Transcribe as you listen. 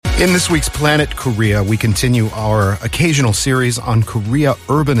In this week's Planet Korea, we continue our occasional series on Korea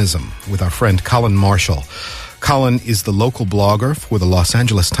urbanism with our friend Colin Marshall. Colin is the local blogger for the Los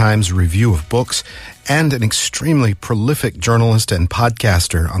Angeles Times Review of Books and an extremely prolific journalist and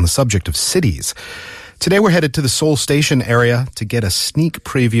podcaster on the subject of cities. Today we're headed to the Seoul Station area to get a sneak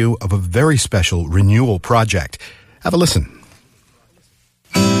preview of a very special renewal project. Have a listen.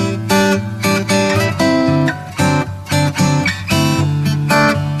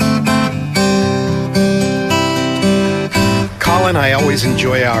 I always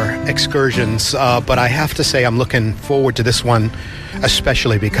enjoy our excursions, but I have to say I'm looking forward to this one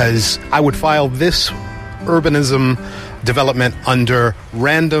especially because I would file this urbanism development under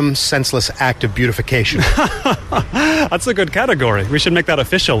random, senseless act of beautification. That's a good category. We should make that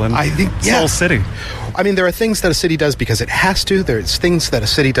official in Seoul City. I mean, there are things that a city does because it has to. There's things that a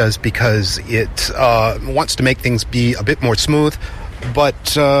city does because it wants to make things be a bit more smooth. But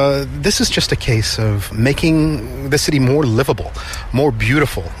this is just a case of making the city more livable, more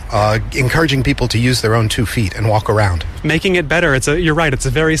beautiful, encouraging people to use their own 2 feet and walk around. Making it better. You're right. It's a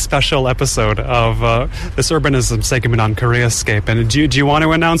very special episode of this urbanism segment on Koreascape. And do you want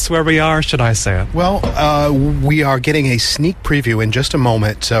to announce where we are? Should I say it? Well, we are getting a sneak preview in just a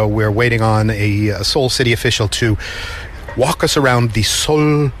moment. We're waiting on a Seoul city official to walk us around the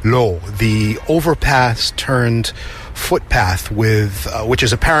Seoullo, the overpass turned footpath with which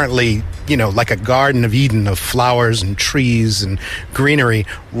is apparently, like a Garden of Eden of flowers and trees and greenery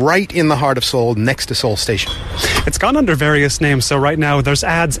right in the heart of Seoul next to Seoul Station. It's gone under various names, so right now there's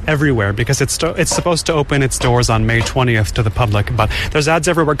ads everywhere because it's supposed to open its doors on May 20th to the public, but there's ads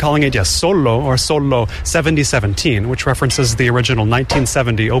everywhere calling it Seoullo or Seoullo 7017, which references the original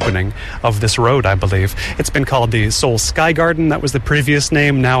 1970 opening of this road, I believe. It's been called the Seoul Skygarden. That was the previous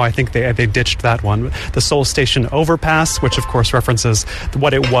name. Now I think they ditched that one. The Seoul Station overpass, which of course references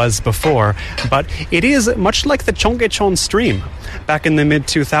what it was before, but it is much like the Cheonggyecheon stream back in the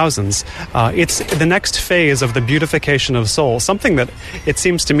mid-2000s. It's the next phase of the beautification of Seoul, something that it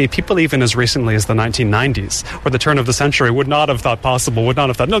seems to me people even as recently as the 1990s or the turn of the century would not have thought possible, would not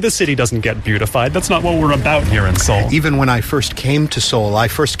have thought, no, this city doesn't get beautified. That's not what we're about here in Seoul. Even when I first came to Seoul, I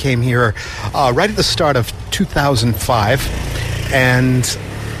first came here right at the start of 2005, and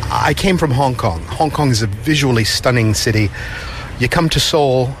I came from Hong Kong. Hong Kong is a visually stunning city. You come to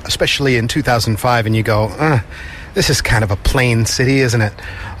Seoul, especially in 2005, and you go, this is kind of a plain city, isn't it?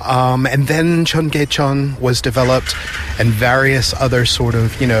 And then Cheonggyecheon was developed, and various other sort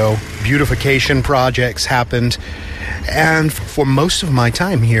of, beautification projects happened. And for most of my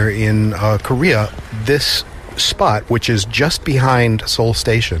time here in Korea, this spot, which is just behind Seoul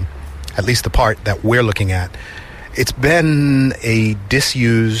Station, at least the part that we're looking at, it's been a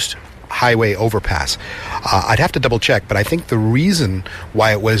disused highway overpass. I'd have to double check, but I think the reason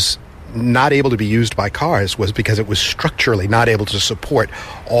why it was not able to be used by cars was because it was structurally not able to support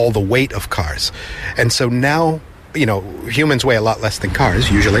all the weight of cars. And so now, humans weigh a lot less than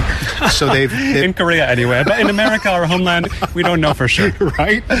cars, usually. So they've in Korea, anyway. But in America, our homeland, we don't know for sure.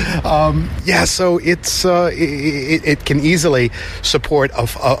 Right? So it can easily support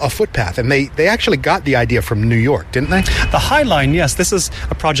a footpath. And they actually got the idea from New York, didn't they? The High Line, yes. This is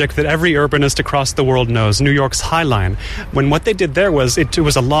a project that every urbanist across the world knows, New York's High Line. When what they did there was, it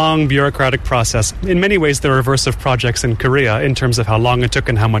was a long bureaucratic process. In many ways, the reverse of projects in Korea in terms of how long it took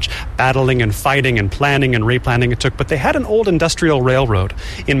and how much battling and fighting and planning and replanning it took. But they had an old industrial railroad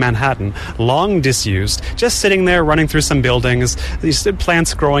in Manhattan, long disused, just sitting there running through some buildings, these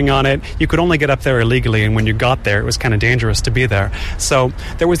plants growing on it. You could only get up there illegally, and when you got there, it was kind of dangerous to be there. So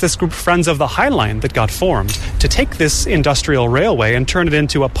there was this group of Friends of the High Line that got formed to take this industrial railway and turn it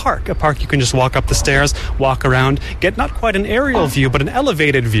into a park. A park you can just walk up the stairs, walk around, get not quite an aerial view, but an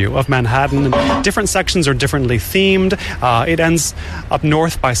elevated view of Manhattan. And different sections are differently themed. It ends up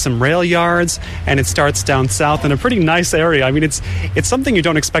north by some rail yards, and it starts down south in a pretty nice area. I mean, it's something you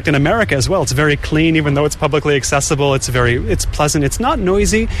don't expect in America as well. It's very clean, even though it's publicly accessible. It's pleasant. It's not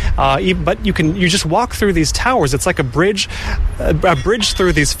noisy, but you just walk through these towers. It's like a bridge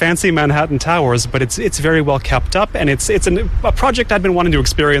through these fancy Manhattan towers, but it's very well kept up, and it's a project I've been wanting to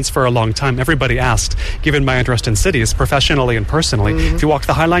experience for a long time. Everybody asked, given my interest in cities, professionally and personally, if you walk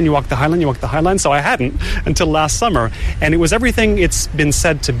the High Line, you walk the High Line, you walk the High Line. So I hadn't until last summer, and it was everything it's been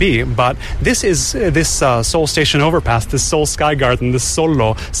said to be. But this Seoul Station overpass, this Seoul Skygarden, this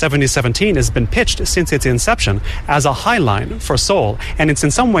Seoullo 7017 has been pitched since its inception as a High Line for Seoul, and it's in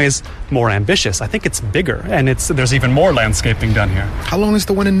some ways more ambitious. I think it's bigger, and there's even more landscaping done here. How long is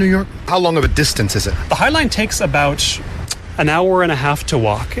the one in New York? How long of a distance is it? The High Line takes about an hour and a half to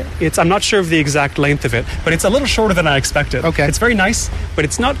walk. I'm not sure of the exact length of it, but it's a little shorter than I expected. Okay. It's very nice, but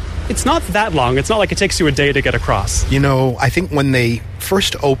it's not that long. It's not like it takes you a day to get across. You know, I think when they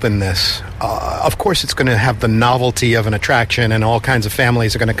first open this, of course it's going to have the novelty of an attraction and all kinds of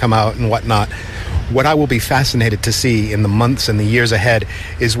families are going to come out and whatnot. What I will be fascinated to see in the months and the years ahead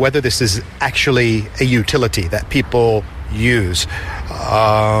is whether this is actually a utility that people use.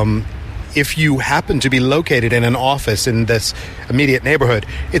 If you happen to be located in an office in this immediate neighborhood,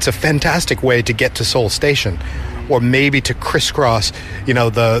 it's a fantastic way to get to Seoul Station, or maybe to crisscross, you know,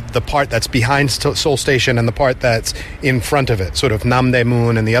 the part that's behind Seoul Station and the part that's in front of it, sort of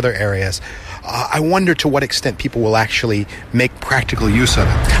Namdaemun and the other areas. I wonder to what extent people will actually make practical use of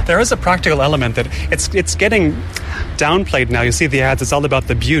it. There is a practical element that it's getting downplayed now. You see the ads, it's all about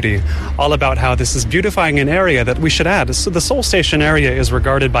the beauty, all about how this is beautifying an area that we should add. So the Seoul Station area is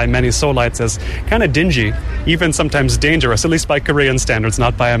regarded by many Seoulites as kind of dingy, even sometimes dangerous, at least by Korean standards,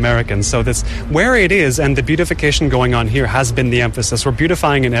 not by Americans. So this, where it is and the beautification going on here has been the emphasis. We're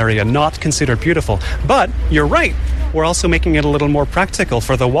beautifying an area not considered beautiful. But you're right. We're also making it a little more practical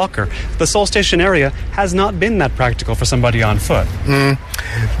for the walker. The Seoul Station area has not been that practical for somebody on foot.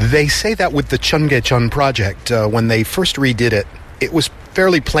 They say that with the Cheonggyecheon project, when they first redid it, it was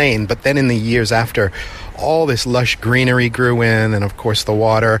fairly plain, but then in the years after, all this lush greenery grew in, and of course the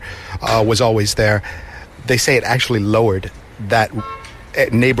water was always there. They say it actually lowered that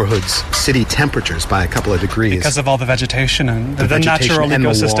neighborhood's city temperatures by a couple of degrees. Because of all the vegetation and the vegetation natural and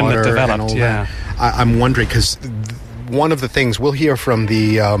ecosystem the that developed. Yeah. I'm wondering, because one of the things we'll hear from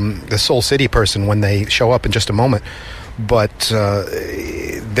the Seoul City person when they show up in just a moment, but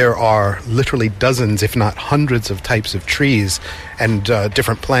there are literally dozens, if not hundreds, of types of trees and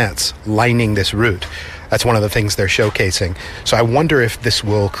different plants lining this route. That's one of the things they're showcasing. So I wonder if this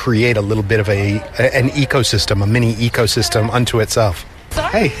will create a little bit of an ecosystem, a mini ecosystem unto itself.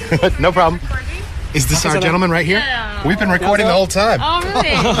 Sorry? Hey, no problem. Is this our gentleman right here? Yeah. We've been recording the whole time. Oh,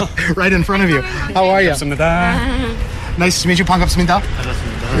 really? Right in front of you. How are you? Nice to meet you. 반갑습니다.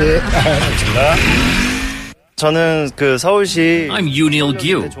 저는 그 서울시 I'm Yoonil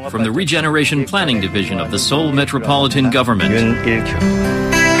Gyu from the Regeneration Planning Division of the Seoul Metropolitan Government. 윤일규.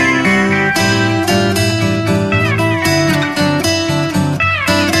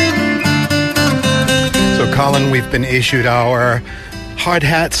 So, Colin, we've been issued our hard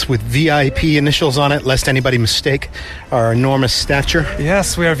hats with VIP initials on it, lest anybody mistake our enormous stature.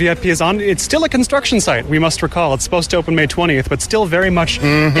 Yes, we are VIPs on. It's still a construction site, we must recall. It's supposed to open May 20th, but still very much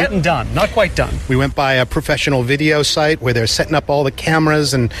getting done. Not quite done. We went by a professional video site where they're setting up all the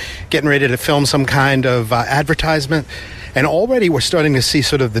cameras and getting ready to film some kind of advertisement. And already we're starting to see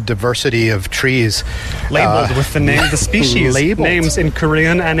sort of the diversity of trees. Labeled with the name, the species labeled. names in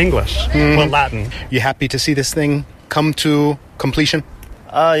Korean and English. Well, Latin. You happy to see this thing come to completion?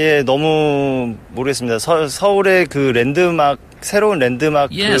 아, 예, 너무 모르겠습니다. 서울의 그 랜드마크, 새로운 랜드마크.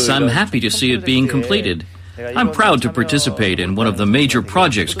 Yes, I'm happy to see it being completed. I'm proud to participate in one of the major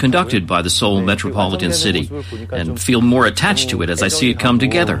projects conducted by the Seoul Metropolitan City and feel more attached to it as I see it come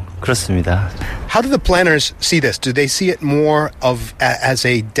together. 그렇습니다. How do the planners see this? Do they see it more of as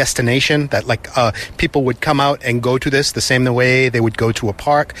a destination that like people would come out and go to this the same way they would go to a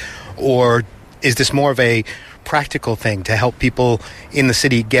park? Or is this more of a practical thing to help people in the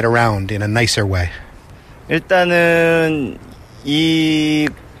city get around in a nicer way? 일단은 이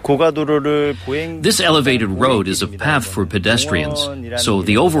고가도로를 보행. This elevated road is a path for pedestrians, so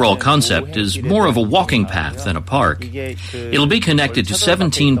the overall concept is more of a walking path than a park. It'll be connected to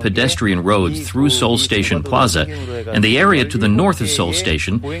 17 pedestrian roads through Seoul Station Plaza, and the area to the north of Seoul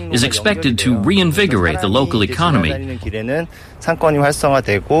Station is expected to reinvigorate the local economy. 길에는 상권이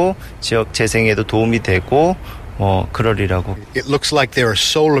활성화되고 지역 재생에도 도움이 되고 그러리라고. It looks like there are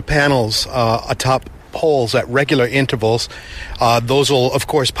solar panels atop poles at regular intervals. Those will, of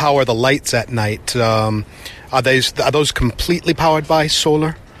course, power the lights at night. Are those completely powered by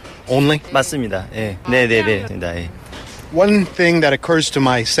solar only? 맞습니다. 예. 네. 예. One thing that occurs to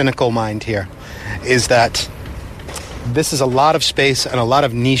my cynical mind here is that this is a lot of space and a lot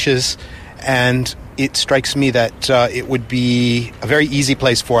of niches, and it strikes me that it would be a very easy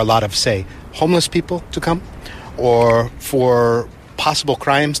place for a lot of, say, homeless people to come, or for possible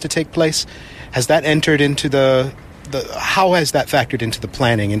crimes to take place. Has that entered into how has that factored into the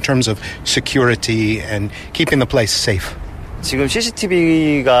planning in terms of security and keeping the place safe? 지금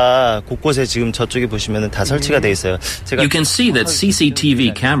CCTV가 곳곳에 지금 저쪽에 보시면은 다 설치가 돼 있어요. You can see that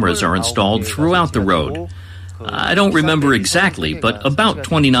CCTV cameras are installed throughout the road. I don't remember exactly, but about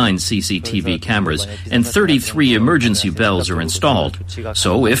 29 CCTV cameras and 33 emergency bells are installed.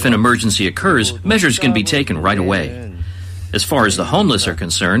 So if an emergency occurs, measures can be taken right away. As far as the homeless are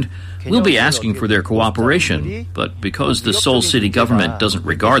concerned, we'll be asking for their cooperation, but because the Seoul city government doesn't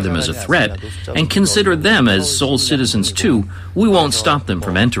regard them as a threat and consider them as Seoul citizens too, we won't stop them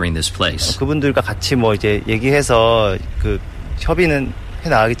from entering this place. 그분들과 같이 이제 얘기해서 협의는 해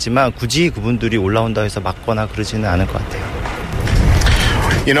나가겠지만 굳이 그분들이 올라온다 해서 막거나 그러지는 않을 것 같아요.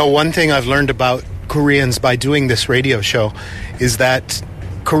 You know, one thing I've learned about Koreans by doing this radio show is that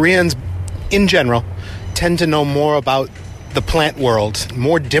Koreans, in general, tend to know more about the plant world,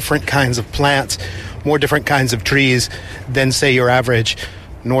 more different kinds of plants, more different kinds of trees than, say, your average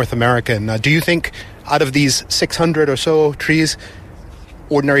North American. Do you think out of these 600 or so trees,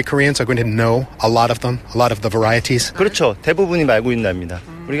 ordinary Koreans are going to know a lot of them, a lot of the varieties? 그렇죠. 대부분이 알고 있답니다.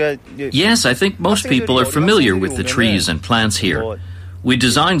 Yes, I think most people are familiar with the trees and plants here. We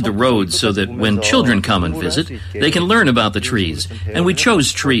designed the roads so that when children come and visit, they can learn about the trees, and we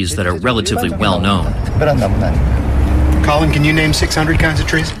chose trees that are relatively well known. 특별한 나무는 아니고. Colin, can you name 600 kinds of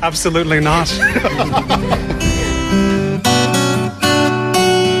trees? Absolutely not.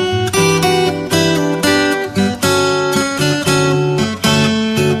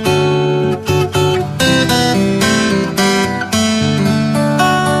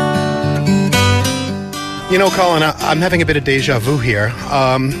 You know, Colin, I'm having a bit of deja vu here.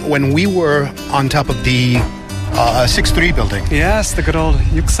 When we were on top of the 6-3 building. Yes, the good old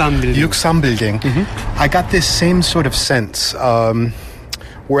Yuksam building. Yuksam building. Mm-hmm. I got this same sort of sense.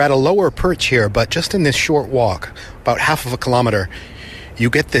 We're at a lower perch here, but just in this short walk, about half of a kilometer, you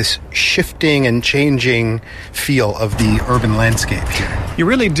get this shifting and changing feel of the urban landscape here. You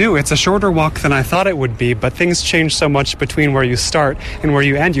really do. It's a shorter walk than I thought it would be, but things change so much between where you start and where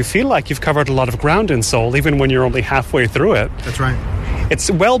you end. You feel like you've covered a lot of ground in Seoul, even when you're only halfway through it. That's right.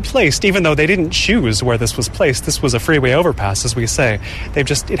 It's well placed, even though they didn't choose where this was placed. This was a freeway overpass, as we say.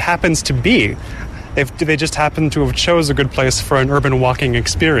 It happens to be. They just happen to have chose a good place for an urban walking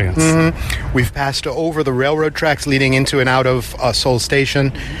experience. Mm-hmm. We've passed over the railroad tracks leading into and out of Seoul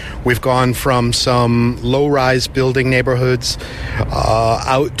Station. We've gone from some low-rise building neighborhoods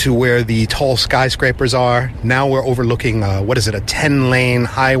out to where the tall skyscrapers are. Now we're overlooking, a 10-lane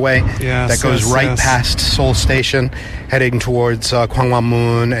highway that goes right past Seoul Station, heading towards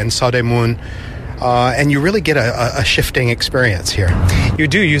Gwanghwamun and Seodaemun. And you really get a shifting experience here. You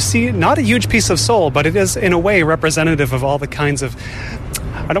do. You see not a huge piece of Seoul, but it is in a way representative of all the kinds of,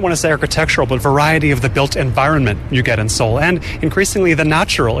 I don't want to say architectural, but variety of the built environment you get in Seoul, and increasingly the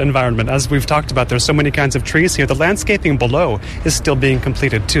natural environment. As we've talked about, there's so many kinds of trees here. The landscaping below is still being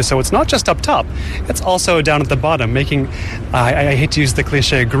completed too. So it's not just up top, it's also down at the bottom, making, I hate to use the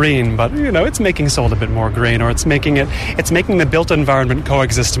cliche green, but it's making Seoul a bit more green, or it's making the built environment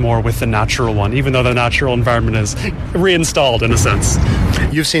coexist more with the natural one, even though the natural environment is reinstalled in a sense.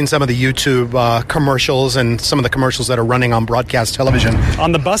 You've seen some of the YouTube commercials and some of the commercials that are running on broadcast television.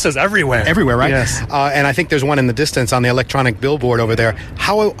 On the buses everywhere. Everywhere, right? Yes. And I think there's one in the distance on the electronic billboard over there.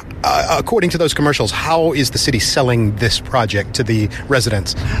 How, according to those commercials, how is the city selling this project to the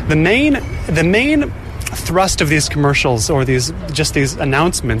residents? The main thrust of these commercials, or these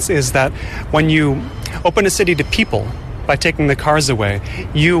announcements, is that when you open a city to people by taking the cars away,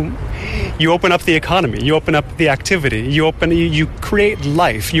 you open up the economy, you open up the activity, you create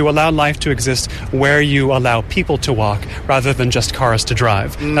life, you allow life to exist where you allow people to walk rather than just cars to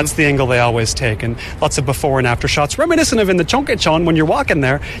drive. That's the angle they always take, and lots of before and after shots reminiscent of in the Cheonggyecheon. When you're walking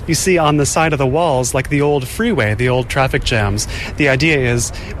there, you see on the side of the walls like the old freeway, the old traffic jams. The idea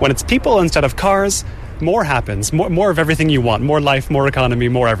is when it's people instead of cars, more happens, more of everything you want, more life, more economy,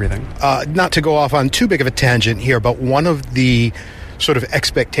 more everything. Not to go off on too big of a tangent here, but one of the sort of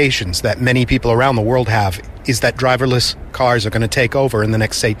expectations that many people around the world have is that driverless cars are going to take over in the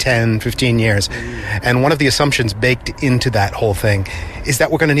next, say, 10, 15 years. And one of the assumptions baked into that whole thing is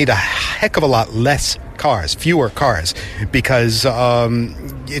that we're going to need a heck of a lot less cars, fewer cars, because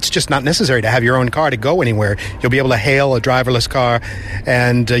it's just not necessary to have your own car to go anywhere. You'll be able to hail a driverless car,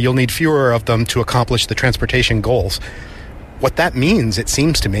 and you'll need fewer of them to accomplish the transportation goals. What that means, it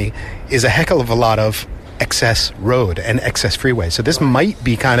seems to me, is a heck of a lot of excess road and excess freeway. So this might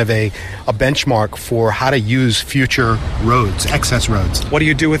be kind of a benchmark for how to use future roads, excess roads. What do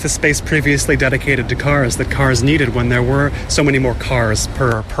you do with the space previously dedicated to cars that cars needed when there were so many more cars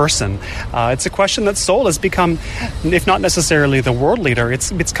per person? It's a question that Seoul has become, if not necessarily the world leader,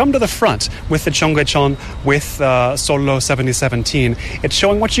 it's come to the front with the Cheonggyecheon, with Seoullo 7017. It's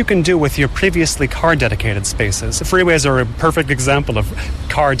showing what you can do with your previously car-dedicated spaces. Freeways are a perfect example of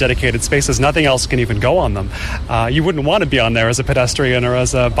car-dedicated spaces. Nothing else can even go on on them. You wouldn't want to be on there as a pedestrian or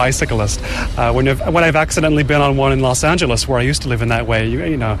as a bicyclist. When I've accidentally been on one in Los Angeles, where I used to live in that way,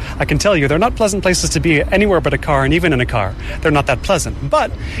 you know, I can tell you they're not pleasant places to be anywhere but a car, and even in a car, they're not that pleasant.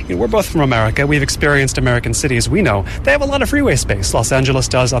 But you know, we're both from America. We've experienced American cities. We know they have a lot of freeway space. Los Angeles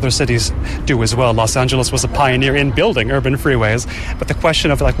does. Other cities do as well. Los Angeles was a pioneer in building urban freeways. But the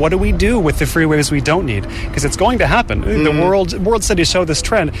question of like, what do we do with the freeways we don't need? Because it's going to happen. The world cities show this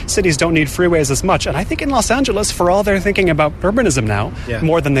trend. Cities don't need freeways as much. And I think in Los Angeles, for all they're thinking about urbanism now,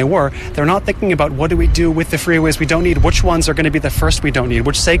 more than they were, they're not thinking about what do we do with the freeways we don't need? Which ones are going to be the first we don't need?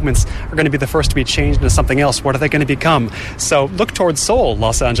 Which segments are going to be the first to be changed into something else? What are they going to become? So look towards Seoul,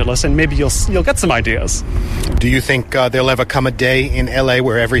 Los Angeles, and maybe you'll get some ideas. Do you think there'll ever come a day in LA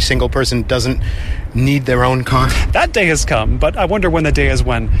where every single person doesn't need their own car? That day has come, but I wonder when the day is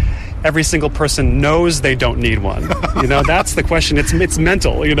when every single person knows they don't need one. You know, that's the question. It's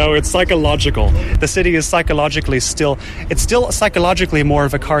mental, you know, it's psychological. The city is psychologically still psychologically more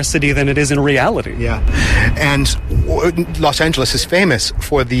of a car city than it is in reality. Yeah. And Los Angeles is famous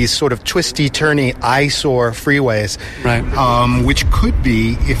for these sort of twisty, turny, eyesore freeways. Right. Which could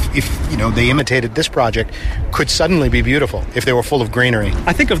be, if you know, they imitated this project, could suddenly be beautiful if they were full of greenery.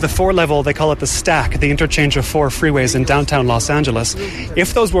 I think of the 4-level, they call it the stack, the interchange of 4 freeways in downtown Los Angeles.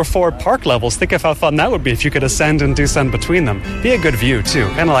 If those were 4 park levels, think of how fun that would be if you could ascend and descend between them. Be a good view, too,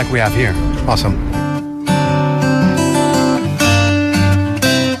 kind of like we have here. Awesome.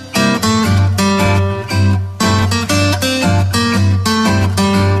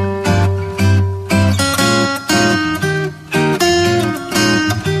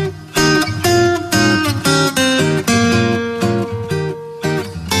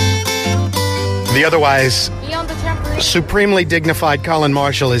 The otherwise supremely dignified Colin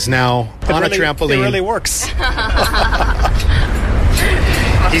Marshall is now on a trampoline. It really works.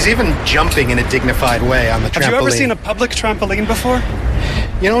 He's even jumping in a dignified way on the trampoline. Have you ever seen a public trampoline before?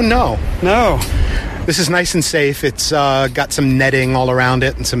 You know, no. No. This is nice and safe. It's got some netting all around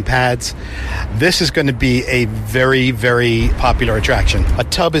it and some pads. This is going to be a very, very popular attraction. A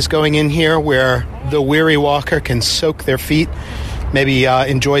tub is going in here where the weary walker can soak their feet, maybe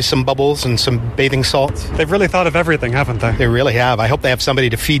enjoy some bubbles and some bathing salts. They've really thought of everything, haven't they? They really have. I hope they have somebody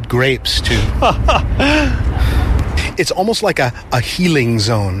to feed grapes to. It's almost like a healing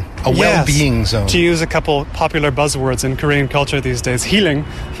zone, a well-being zone. To use a couple popular buzzwords in Korean culture these days, healing,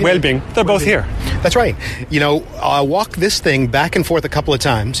 well-being, they're both here. That's right. You know, walk this thing back and forth a couple of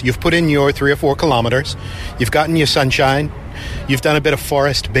times. You've put in your 3 or 4 kilometers. You've gotten your sunshine. You've done a bit of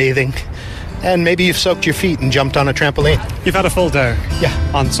forest bathing. And maybe you've soaked your feet and jumped on a trampoline. You've had a full day. Yeah.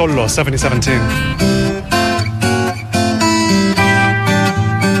 On Seoullo 7017.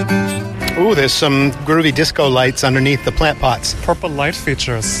 Ooh, there's some groovy disco lights underneath the plant pots. Purple light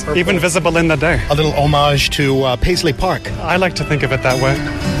features, even visible in the day. A little homage to Paisley Park. I like to think of it that way.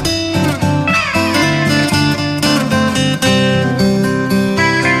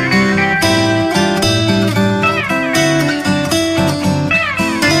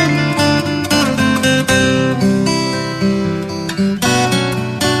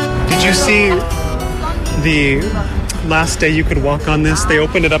 Did you see the last day you could walk on this? They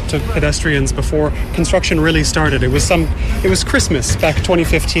opened it up to pedestrians before construction really started. It was Christmas back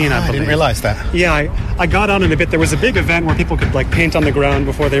 2015, I believe. I didn't realize that. Yeah, I got on it a bit. There was a big event where people could like paint on the ground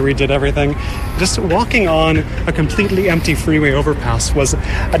before they redid everything. Just walking on a completely empty freeway overpass was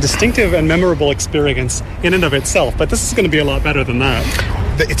a distinctive and memorable experience in and of itself. But this is going to be a lot better than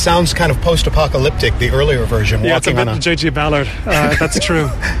that. It sounds kind of post-apocalyptic, the earlier version. Yeah, it's a bit J.G. Ballard. That's true.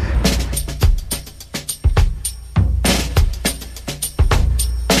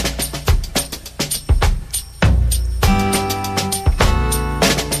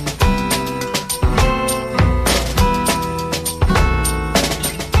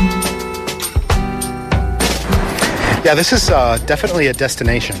 Yeah, this is definitely a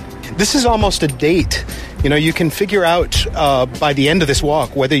destination. This is almost a date. You know, you can figure out by the end of this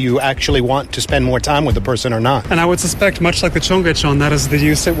walk whether you actually want to spend more time with the person or not. And I would suspect, much like the Cheonggyecheon, that is the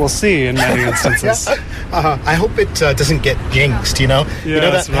use it will see in many instances. I hope it doesn't get jinxed, you know? Yeah, you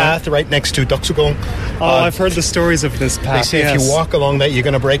know that path right next to Deoksugung? Oh, I've heard the stories of this path. They say if you walk along that, you're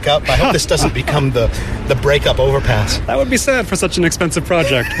going to break up. I hope this doesn't become the breakup overpass. That would be sad for such an expensive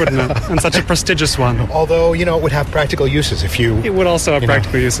project, wouldn't it? And such a prestigious one. Although, you know, it would have practical uses if you... It would also have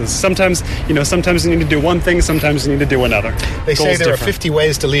practical uses. Sometimes you need to do one thing, sometimes you need to do another. They say there are 50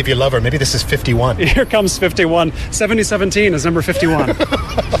 ways to leave your lover. Maybe this is 51. Here comes 51. 7017 is number 51.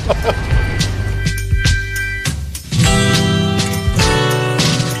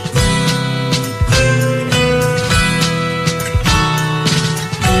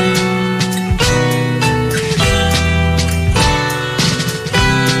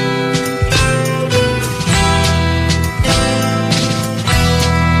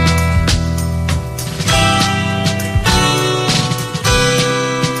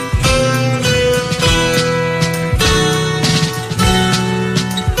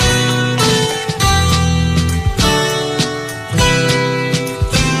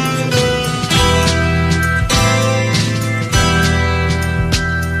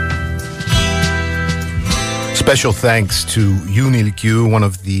 Special thanks to Yoon Il-kyu, one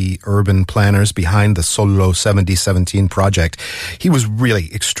of the urban planners behind the Seoullo 7017 project. He was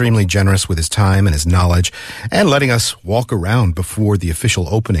really extremely generous with his time and his knowledge and letting us walk around before the official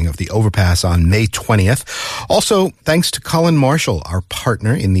opening of the overpass on May 20th. Also, thanks to Colin Marshall, our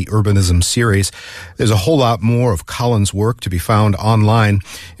partner in the Urbanism series. There's a whole lot more of Colin's work to be found online.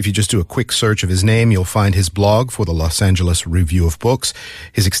 If you just do a quick search of his name, you'll find his blog for the Los Angeles Review of Books,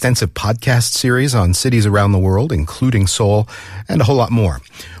 his extensive podcast series on cities around the world, including Seoul, and a whole lot more.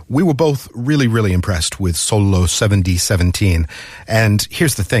 We were both really, really impressed with Seoullo 7017. And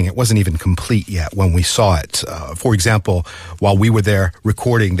here's the thing, it wasn't even complete yet when we saw it. For example, while we were there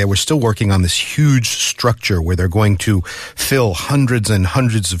recording, they were still working on this huge structure where they're going to fill hundreds and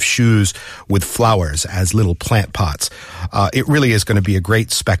hundreds of shoes with flowers as little plant pots. It really is going to be a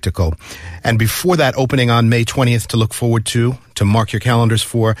great spectacle. And before that opening on May 20th to look forward to mark your calendars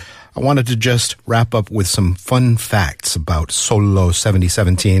for, I wanted to just wrap up with some fun facts about Seoullo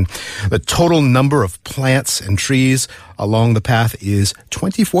 7017. The total number of plants and trees along the path is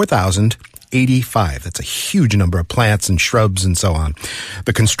 24,085. That's a huge number of plants and shrubs and so on.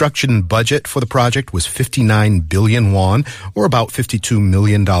 The construction budget for the project was 59 billion won, or about $52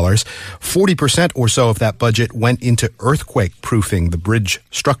 million. 40% or so of that budget went into earthquake-proofing the bridge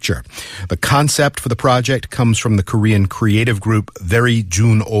structure. The concept for the project comes from the Korean creative group Very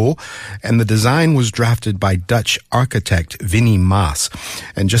Jun-oh, and the design was drafted by Dutch architect Vinnie Maas.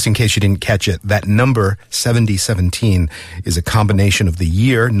 And just in case you didn't catch it, that number 7017 is a combination of the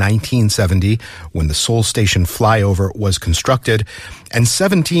year 1970, when the Seoul Station flyover was constructed. And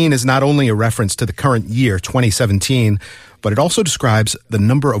 17 is not only a reference to the current year, 2017, but it also describes the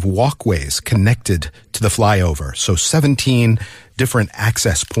number of walkways connected to the flyover. So 17 different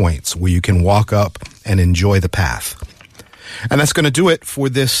access points where you can walk up and enjoy the path. And that's going to do it for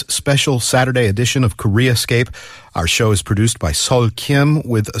this special Saturday edition of Koreascape. Our show is produced by Sol Kim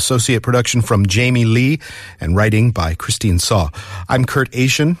with associate production from Jamie Lee and writing by Christine Saw. I'm Kurt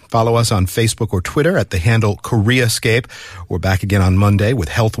Asian. Follow us on Facebook or Twitter at the handle Koreascape. We're back again on Monday with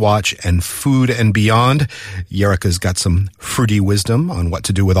Health Watch and Food and Beyond. Yerika's got some fruity wisdom on what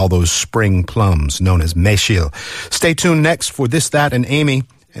to do with all those spring plums known as 매실. Stay tuned next for This, That, and Amy,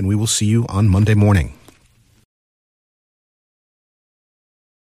 and we will see you on Monday morning.